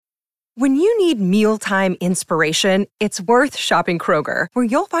When you need mealtime inspiration, it's worth shopping Kroger, where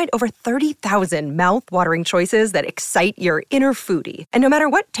you'll find over 30,000 mouth-watering choices that excite your inner foodie. And no matter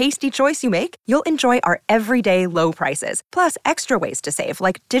what tasty choice you make, you'll enjoy our everyday low prices, plus extra ways to save,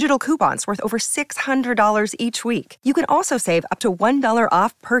 like digital coupons worth over $600 each week. You can also save up to $1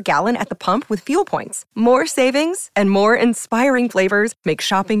 off per gallon at the pump with fuel points. More savings and more inspiring flavors make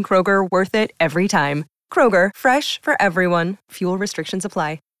shopping Kroger worth it every time. Kroger, fresh for everyone. Fuel restrictions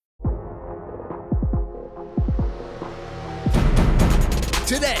apply.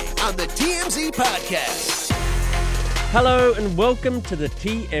 Today on the TMZ Podcast. Hello and welcome to the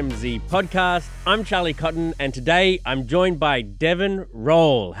TMZ Podcast. I'm Charlie Cotton and today I'm joined by Devin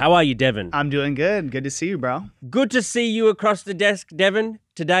Roll. How are you, Devin? I'm doing good. Good to see you, bro. Good to see you across the desk, Devin.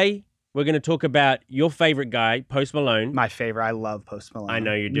 Today we're going to talk about your favorite guy, Post Malone. My favorite. I love Post Malone. I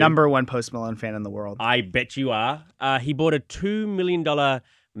know you do. Number one Post Malone fan in the world. I bet you are. He bought a $2 million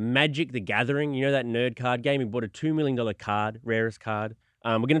Magic the Gathering. You know that nerd card game? He bought a $2 million card, rarest card.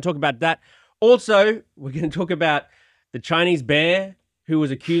 We're going to talk about that. Also, we're going to talk about the Chinese bear who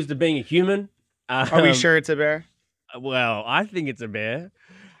was accused of being a human. Are we sure it's a bear? Well, I think it's a bear.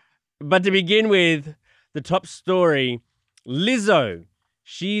 But to begin with, the top story, Lizzo.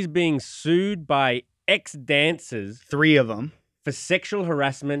 She's being sued by ex-dancers. 3 of them. For sexual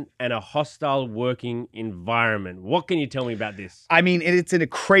harassment and a hostile working environment. What can you tell me about this? I mean, it's a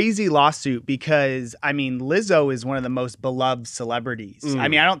crazy lawsuit because, Lizzo is one of the most beloved celebrities. I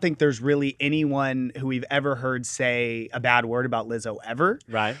don't think there's really anyone who we've ever heard say a bad word about Lizzo ever.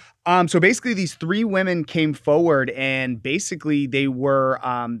 Right. So basically these 3 women came forward and basically they were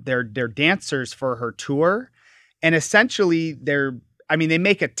they're dancers for her tour. And essentially they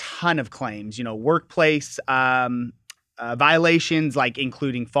make a ton of claims, workplace violations, like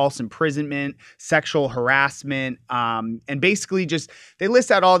including false imprisonment, sexual harassment, and basically just they list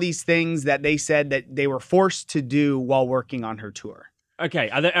out all these things that they said that they were forced to do while working on her tour.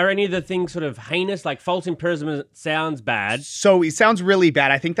 Okay, are any of the things sort of heinous, like false imprisonment sounds bad? So it sounds really bad.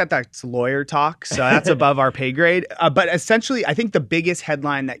 I think that's lawyer talk, so that's above our pay grade. But essentially, I think the biggest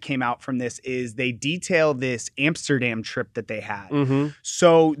headline that came out from this is they detail this Amsterdam trip that they had. Mm-hmm.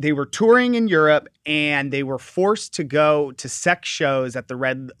 So they were touring in Europe, and they were forced to go to sex shows at the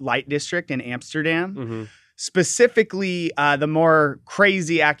red light district in Amsterdam. Mm-hmm. Specifically, the more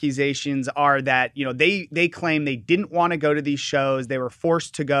crazy accusations are that, they claim they didn't want to go to these shows. They were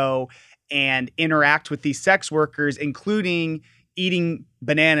forced to go and interact with these sex workers, including eating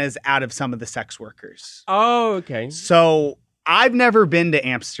bananas out of some of the sex workers. Oh, okay. So I've never been to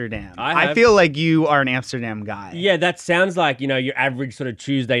Amsterdam. I feel like you are an Amsterdam guy. Yeah, that sounds like, your average sort of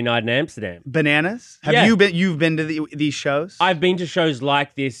Tuesday night in Amsterdam. Bananas? You've been to these shows? I've been to shows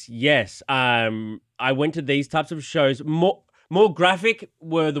like this, yes. I went to these types of shows. More graphic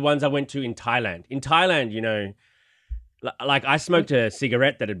were the ones I went to in Thailand. In Thailand, like I smoked a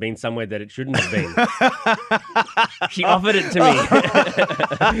cigarette that had been somewhere that it shouldn't have been. She offered it to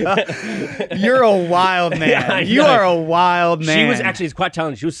me. You're a wild man. Yeah, you are a wild man. She was actually, it's quite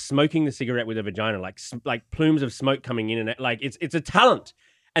talented. She was smoking the cigarette with her vagina, like plumes of smoke coming in and like it's a talent.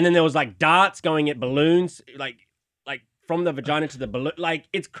 And then there was like darts going at balloons, like from the vagina to the balloon. Like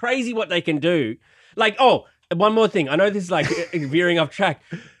it's crazy what they can do. Like, oh, one more thing. I know this is like veering off track.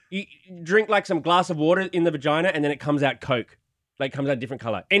 You drink like some glass of water in the vagina and then it comes out Coke. Like comes out a different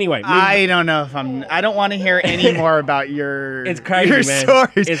color. Anyway. I don't know if I don't want to hear any more about your It's crazy, your man.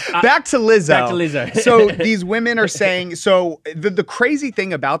 stories. Back to Lizzo. So these women are saying, the crazy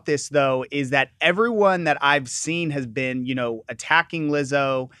thing about this though is that everyone that I've seen has been, attacking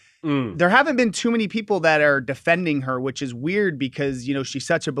Lizzo. There haven't been too many people that are defending her, which is weird because, she's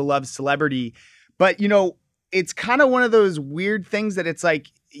such a beloved celebrity. But, it's kind of one of those weird things that it's like,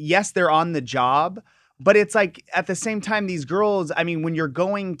 yes, they're on the job, but it's like at the same time, these girls, when you're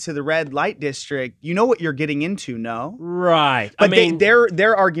going to the red light district, you know what you're getting into, no? Right. But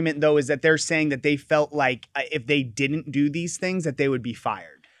their argument, though, is that they're saying that they felt like if they didn't do these things, that they would be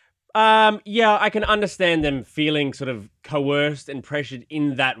fired. Yeah, I can understand them feeling sort of coerced and pressured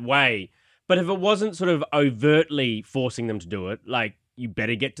in that way. But if it wasn't sort of overtly forcing them to do it, like, you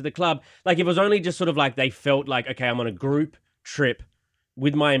better get to the club. Like, if it was only just sort of like they felt like, okay, I'm on a group trip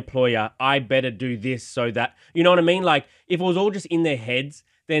with my employer, I better do this so that, you know what I mean? Like, if it was all just in their heads,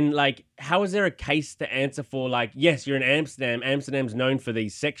 then, like, how is there a case to answer for, like, yes, you're in Amsterdam. Amsterdam's known for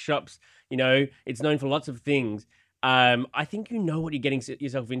these sex shops. It's known for lots of things. I think you know what you're getting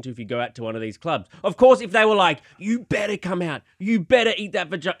yourself into if you go out to one of these clubs. Of course, if they were like, you better come out, you better eat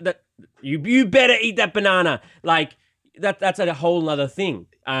that you better eat that banana. Like, that's a whole nother thing.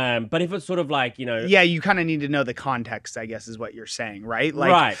 But if it's sort of like, Yeah, you kind of need to know the context, I guess, is what you're saying, right?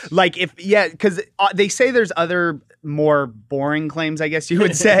 Right. Like because they say there's other more boring claims, I guess you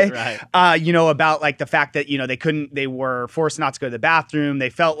would say, right. About like the fact that, they were forced not to go to the bathroom. They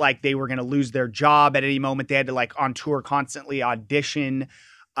felt like they were going to lose their job at any moment. They had to like on tour constantly audition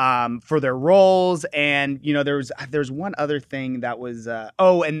for their roles. And, there's one other thing that was,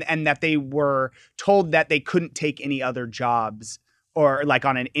 and that they were told that they couldn't take any other jobs or like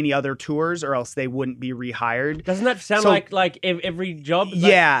on any other tours or else they wouldn't be rehired. Doesn't that sound like every job?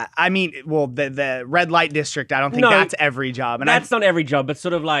 Yeah. I mean, well, the red light district, I don't think that's every job. And that's not every job, but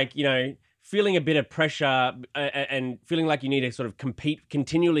sort of like, feeling a bit of pressure and feeling like you need to sort of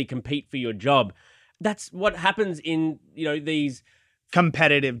continually compete for your job. That's what happens in, these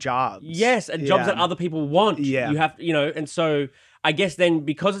competitive jobs. Yes, and jobs that other people want. Yeah. You have, and so I guess then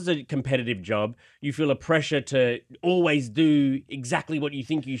because it's a competitive job, you feel a pressure to always do exactly what you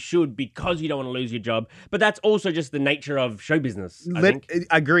think you should because you don't want to lose your job. But that's also just the nature of show business, I think.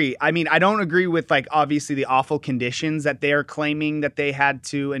 Agree. I mean, I don't agree with like obviously the awful conditions that they're claiming that they had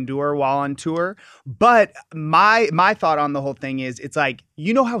to endure while on tour. But my thought on the whole thing is it's like,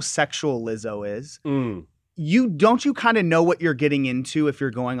 how sexual Lizzo is. Don't you kind of know what you're getting into if you're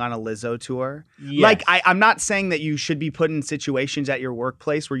going on a Lizzo tour? Yes. Like, I'm not saying that you should be put in situations at your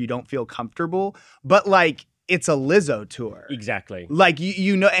workplace where you don't feel comfortable, but like, it's a Lizzo tour. Exactly. Like,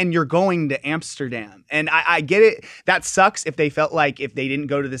 and you're going to Amsterdam. And I get it. That sucks if they felt like if they didn't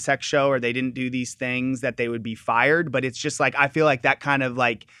go to the sex show or they didn't do these things that they would be fired. But it's just like, I feel like that kind of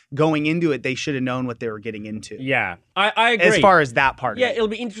like going into it, they should have known what they were getting into. Yeah, I agree. As far as that part of it. Yeah, it'll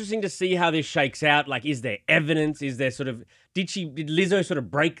be interesting to see how this shakes out. Like, is there evidence? Is there sort of... Did Lizzo sort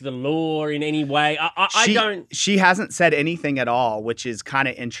of break the law in any way? I don't... She hasn't said anything at all, which is kind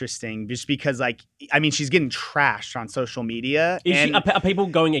of interesting just because, like, I mean, she's getting trashed on social media. Are people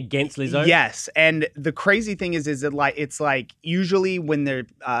going against Lizzo? Yes. And the crazy thing is that, like, it's like usually when they're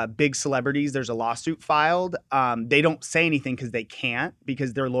big celebrities, there's a lawsuit filed. They don't say anything because they can't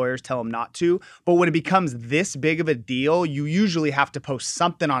because their lawyers tell them not to. But when it becomes this big of a deal, you usually have to post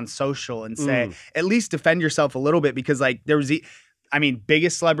something on social and say, at least defend yourself a little bit because, like, there was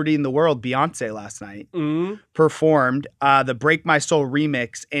biggest celebrity in the world, Beyonce last night, performed the Break My Soul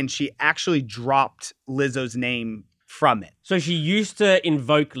remix, and she actually dropped Lizzo's name from it. So she used to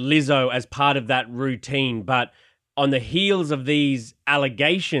invoke Lizzo as part of that routine, but on the heels of these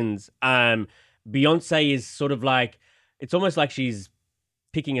allegations, Beyonce is sort of like, it's almost like she's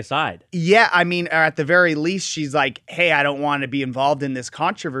picking a side. Yeah, I mean, or at the very least, she's like, hey, I don't want to be involved in this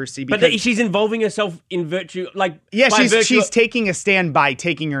controversy. But she's involving herself in virtue, like... Yeah, she's taking a stand by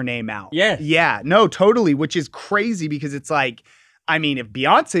taking her name out. Yeah. Yeah, no, totally, which is crazy because it's like, I mean, if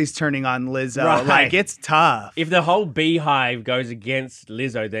Beyonce's turning on Lizzo, like, it's tough. If the whole beehive goes against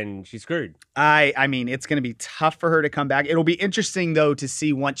Lizzo, then she's screwed. I mean, it's going to be tough for her to come back. It'll be interesting, though, to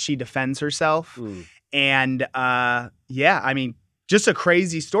see once she defends herself. And, yeah, I mean... Just a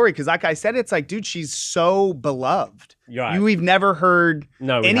crazy story because, like I said, it's like, dude, she's so beloved. Right. We've never heard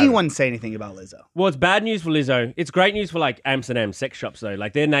anyone say anything about Lizzo. Well, it's bad news for Lizzo. It's great news for like Amsterdam sex shops though.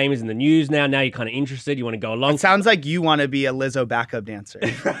 Like their name is in the news now. Now you're kind of interested. You want to go along. It sounds like you want to be a Lizzo backup dancer.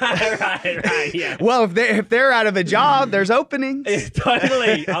 right. Yeah. Well, if they're out of a job, there's openings.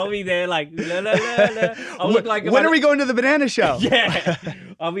 Totally. I'll be there like. La, la, la, la. I'll look like. When are we going to the banana show? Yeah.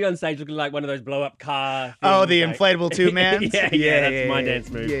 I'll be on stage looking like one of those blow up car things. Oh, the inflatable two man. yeah. That's my dance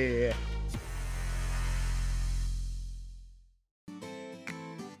move. Yeah.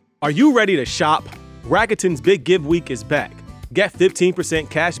 Are you ready to shop? Rakuten's Big Give Week is back. Get 15%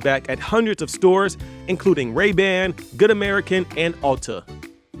 cash back at hundreds of stores, including Ray-Ban, Good American, and Ulta.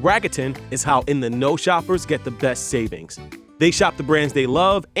 Rakuten is how in-the-know shoppers get the best savings. They shop the brands they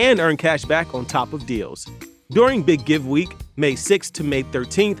love and earn cash back on top of deals. During Big Give Week, May 6th to May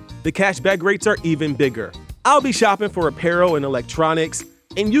 13th, the cashback rates are even bigger. I'll be shopping for apparel and electronics,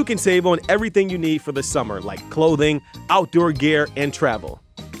 and you can save on everything you need for the summer, like clothing, outdoor gear, and travel.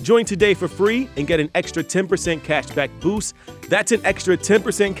 Join today for free and get an extra 10% cashback boost. That's an extra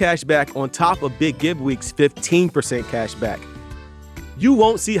 10% cashback on top of Big Give Week's 15% cashback. You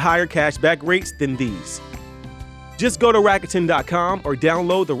won't see higher cashback rates than these. Just go to Rakuten.com or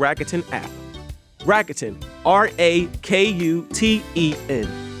download the Rakuten app. Rakuten, Rakuten.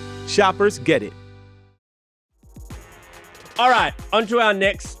 Shoppers get it. All right, on to our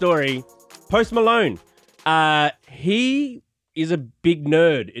next story. Post Malone. He is a big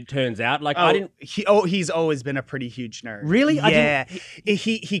nerd, it turns out. Like, he's always been a pretty huge nerd. Really? Yeah.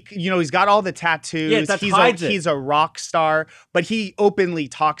 He he's got all the tattoos. Yeah, he's a rock star, but he openly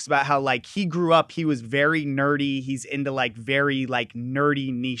talks about how like he grew up, he was very nerdy. He's into like very like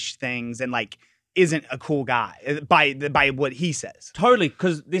nerdy niche things and like isn't a cool guy by what he says. Totally,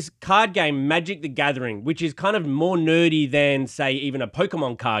 because this card game, Magic the Gathering, which is kind of more nerdy than, say, even a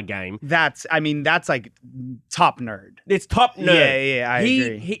Pokemon card game. That's like top nerd. It's top nerd. Yeah, I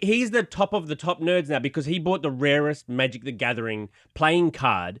agree. He's the top of the top nerds now because he bought the rarest Magic the Gathering playing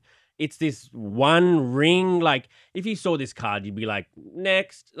card. It's this one ring. Like, if you saw this card, you'd be like,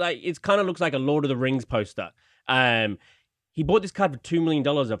 next. Like, it kind of looks like a Lord of the Rings poster. He bought this card for $2 million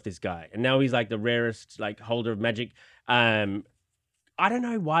off this guy, and now he's like the rarest like holder of Magic. I don't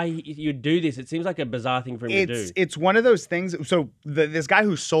know why you'd do this. It seems like a bizarre thing for him to do. It's one of those things. So this guy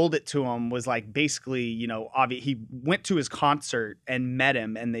who sold it to him was like basically, he went to his concert and met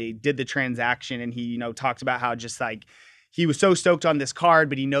him, and they did the transaction, and he, talked about how just like he was so stoked on this card,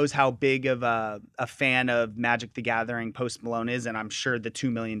 but he knows how big of a fan of Magic the Gathering Post Malone is, and I'm sure the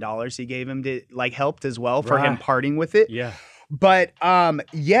 $2 million he gave him helped as well for him parting with it. Yeah. But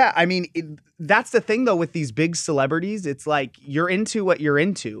I mean, that's the thing though with these big celebrities. It's like you're into what you're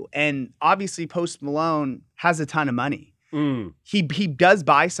into, and obviously Post Malone has a ton of money. He does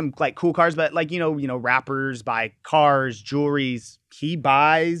buy some like cool cars, but like rappers buy cars, jewelries. He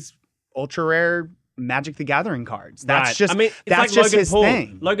buys ultra rare Magic the Gathering cards. That's just, that's just his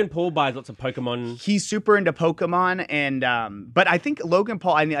thing. Logan Paul buys lots of Pokemon. He's super into Pokemon, and but I think Logan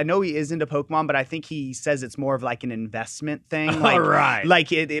Paul, I know he is into Pokemon, but I think he says it's more of like an investment thing. Like, right. Like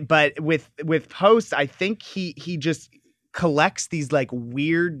but with Post, I think he just collects these like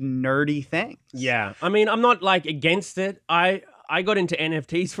weird nerdy things. Yeah. I mean, I'm not like against it. I got into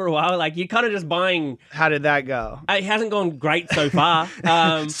NFTs for a while. Like, you're kind of just buying. How did that go? It hasn't gone great so far.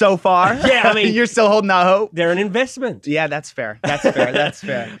 So far? Yeah, I mean. You're still holding out hope? They're an investment. Yeah, that's fair. That's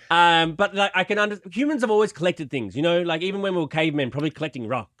fair. But like, I can understand. Humans have always collected things, like even when we were cavemen, probably collecting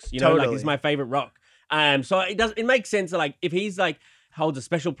rocks. Totally. Like, this is my favorite rock. So it makes sense that like, if he's like, holds a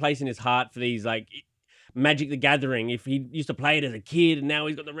special place in his heart for these like Magic the Gathering, if he used to play it as a kid and now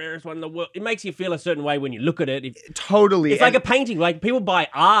he's got the rarest one in the world, it makes you feel a certain way when you look at it. Totally. It's like a painting. Like, people buy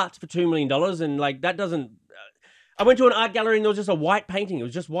art for $2 million and like that doesn't... I went to an art gallery and there was just a white painting. It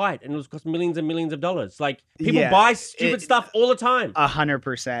was just white and it was cost millions and millions of dollars. Like, people buy stupid stuff all the time.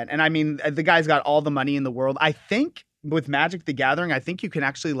 100%. And I mean, the guy's got all the money in the world. I think with Magic the Gathering, I think you can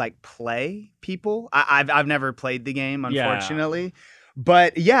actually like play people. I've never played the game, unfortunately. Yeah.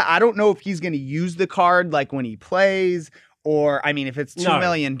 But yeah, I don't know if he's going to use the card like when he plays, or I mean, if it's $2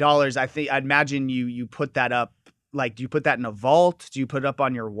 million, I'd imagine you put that up. Like, do you put that in a vault? Do you put it up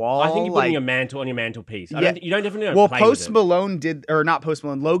on your wall? I think you put it on your mantelpiece. Yeah. You don't definitely. Well, play Post with it. Malone did, or not Post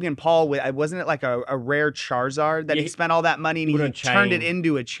Malone. Logan Paul, wasn't it like a rare Charizard that he spent all that money and he turned it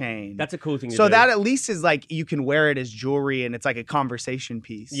into a chain? That's a cool thing. So that at least is like you can wear it as jewelry and it's like a conversation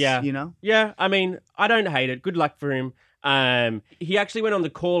piece. Yeah, Yeah, I mean, I don't hate it. Good luck for him. He actually went on the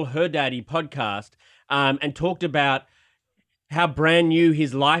Call Her Daddy podcast and talked about how brand new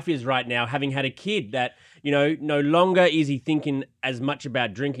his life is right now, having had a kid that, no longer is he thinking as much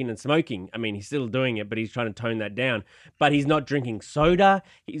about drinking and smoking. I mean, he's still doing it, but he's trying to tone that down. But he's not drinking soda.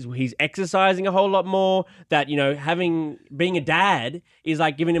 He's exercising a whole lot more. That, being a dad is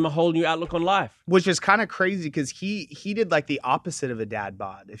like giving him a whole new outlook on life. Which is kind of crazy because he did like the opposite of a dad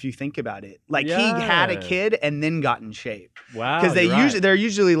bod, if you think about it. Like, he had a kid and then got in shape. Wow. Because they're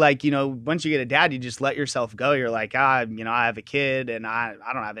usually like, once you get a dad, you just let yourself go. You're like, I have a kid and I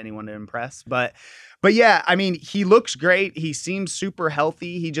don't have anyone to impress. But yeah, I mean, he looks great. He seems super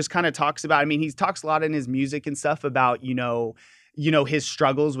healthy. He just kind of talks about, he talks a lot in his music and stuff about, his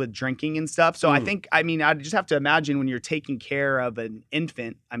struggles with drinking and stuff. So I think, I just have to imagine when you're taking care of an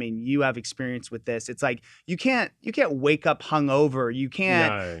infant, you have experience with this. It's like, you can't wake up hungover.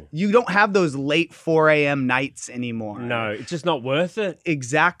 You don't have those late 4 a.m. nights anymore. No, it's just not worth it.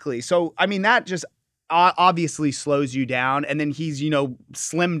 Exactly. So, that just obviously slows you down. And then he's,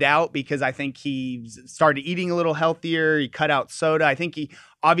 slimmed out because I think he started eating a little healthier. He cut out soda. I think he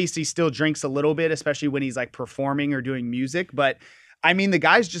obviously still drinks a little bit, especially when he's like performing or doing music. But the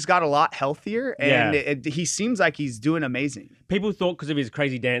guy's just got a lot healthier and he seems like he's doing amazing. People thought because of his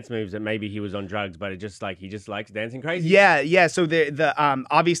crazy dance moves that maybe he was on drugs, but it just like he just likes dancing crazy. Yeah. So the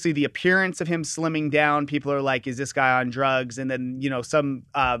obviously the appearance of him slimming down, people are like, is this guy on drugs? And then, some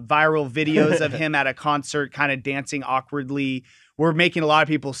viral videos of him at a concert kind of dancing awkwardly. We're making a lot of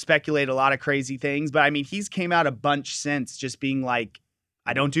people speculate a lot of crazy things. But he's came out a bunch since just being like,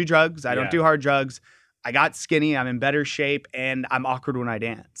 I don't do drugs. I don't do hard drugs. I got skinny, I'm in better shape, and I'm awkward when I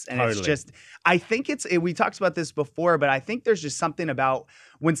dance. And it's just, I think we talked about this before, but I think there's just something about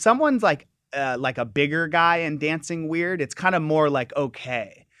when someone's like a bigger guy and dancing weird, it's kind of more like,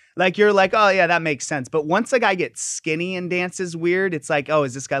 okay. Like you're like, oh yeah, that makes sense. But once a guy gets skinny and dances weird, it's like, oh,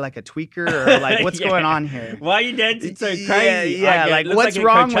 is this guy like a tweaker or like what's going on here? Why are you dancing so crazy? Yeah, like what's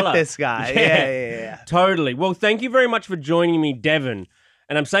wrong with this guy? Yeah. Totally. Well, thank you very much for joining me, Devin.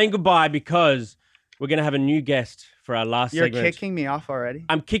 And I'm saying goodbye because we're going to have a new guest for our last segment. You're kicking me off already?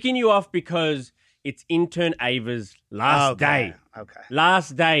 I'm kicking you off because it's intern Ava's last day. Okay.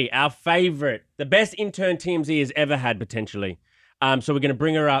 Last day, our favorite, the best intern TMZ has ever had potentially. So we're going to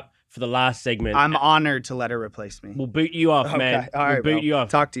bring her up for the last segment. I'm honored to let her replace me. We'll boot you off, man. All right, we'll boot you off.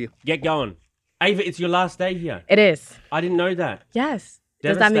 Talk to you. Get going. Ava, it's your last day here. It is. I didn't know that. Yes.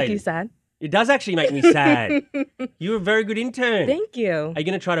 Does that make you sad? It does actually make me sad. You're a very good intern. Thank you. Are you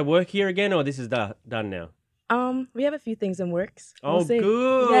going to try to work here again, or this is done now? We have a few things in works. We'll see.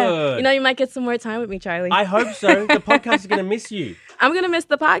 Good. Yeah. You know, you might get some more time with me, Charlie. I hope so. The podcast is going to miss you. I'm going to miss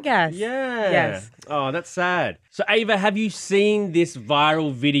the podcast. Yeah. Yes. Oh, that's sad. So, Ava, have you seen this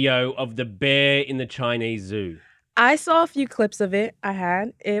viral video of the bear in the Chinese zoo? I saw a few clips of it.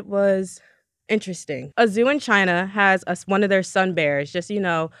 It was interesting. A zoo in China has one of their sun bears just,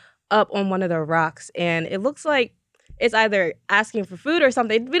 up on one of the rocks. And it looks like it's either asking for food or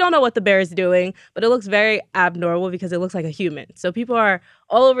something. We don't know what the bear is doing, but it looks very abnormal because it looks like a human. So people are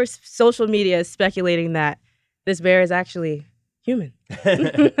all over social media speculating that this bear is actually human.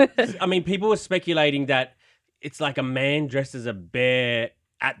 I mean, people were speculating that it's like a man dressed as a bear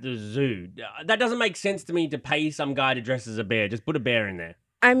at the zoo. That doesn't make sense to me to pay some guy to dress as a bear. Just put a bear in there.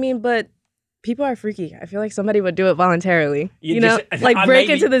 I mean, but people are freaky. I feel like somebody would do it voluntarily. Like break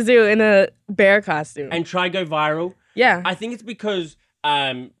maybe into the zoo in a bear costume. And try go viral. Yeah. I think it's because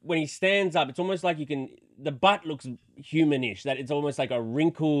when he stands up, it's almost like the butt looks humanish, that it's almost like a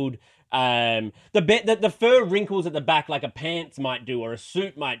wrinkled, the fur wrinkles at the back like a pants might do or a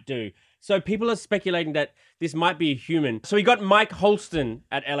suit might do. So people are speculating that this might be a human. So we got Mike Holston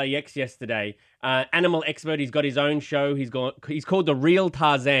at LAX yesterday, animal expert. He's got his own show. He's called The Real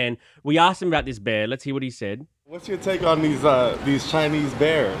Tarzan. We asked him about this bear. Let's hear what he said. What's your take on these Chinese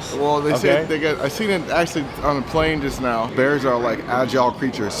bears? Well, they said I seen it actually on a plane just now. Bears are like agile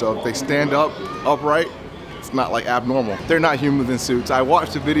creatures, so if they stand upright, it's not like abnormal. They're not humans in suits. I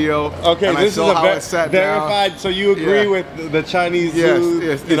watched the video. Okay, and this I saw how it sat verified. Down. So you agree with the Chinese zoo?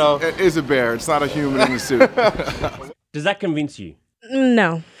 Yes, it is a bear. It's not a human in a suit. Does that convince you?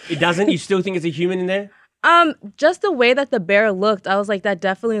 No. It doesn't? You still think it's a human in there? Just the way that the bear looked, I was like, that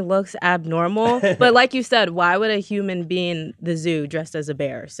definitely looks abnormal. But like you said, why would a human be in the zoo dressed as a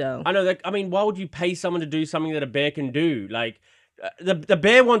bear? So I know that. I mean, why would you pay someone to do something that a bear can do? Like, the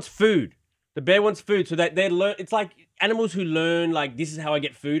bear wants food. The bear wants food, so that they learn. It's like animals who learn, like, this is how I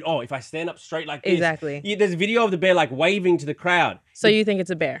get food. Oh, if I stand up straight like this. Exactly. There's a video of the bear, like, waving to the crowd. So you think it's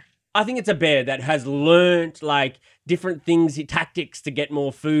a bear? I think it's a bear that has learned, like, different things, tactics to get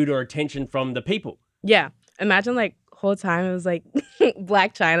more food or attention from the people. Yeah. Imagine, like, whole time it was, like,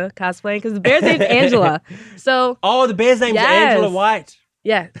 Black China cosplaying, because the bear's name's Angela. So. Oh, the bear's name's Angela White.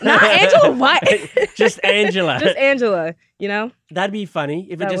 Yeah. Not Angela White. Just Angela. Just Angela, That'd be funny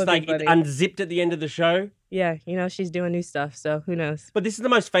if it just, like, it unzipped at the end of the show. Yeah, she's doing new stuff, so who knows? But this is the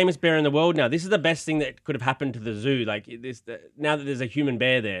most famous bear in the world now. This is the best thing that could have happened to the zoo. Like, now that there's a human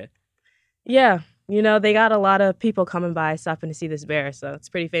bear there. Yeah. They got a lot of people coming by stopping to see this bear, so it's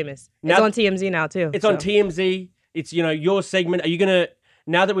pretty famous. It's on TMZ now, too. It's on TMZ. It's, your segment. Are you going to,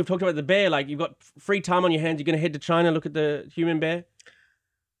 now that we've talked about the bear, like, you've got free time on your hands, you're going to head to China and look at the human bear?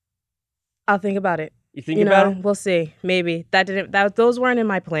 I'll think about it. You think about it? We'll see. Maybe. Those weren't in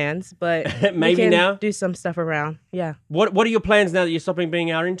my plans, but maybe now? Do some stuff around. Yeah. What are your plans now that you're stopping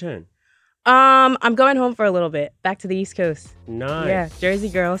being our intern? I'm going home for a little bit, back to the East Coast. Nice. Yeah, Jersey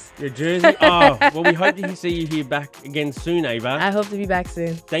girls. Your Jersey? Oh, well, we hope to see you here back again soon, Ava. I hope to be back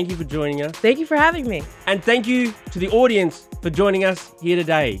soon. Thank you for joining us. Thank you for having me. And thank you to the audience for joining us here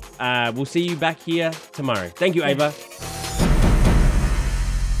today. We'll see you back here tomorrow. Thank you, Ava.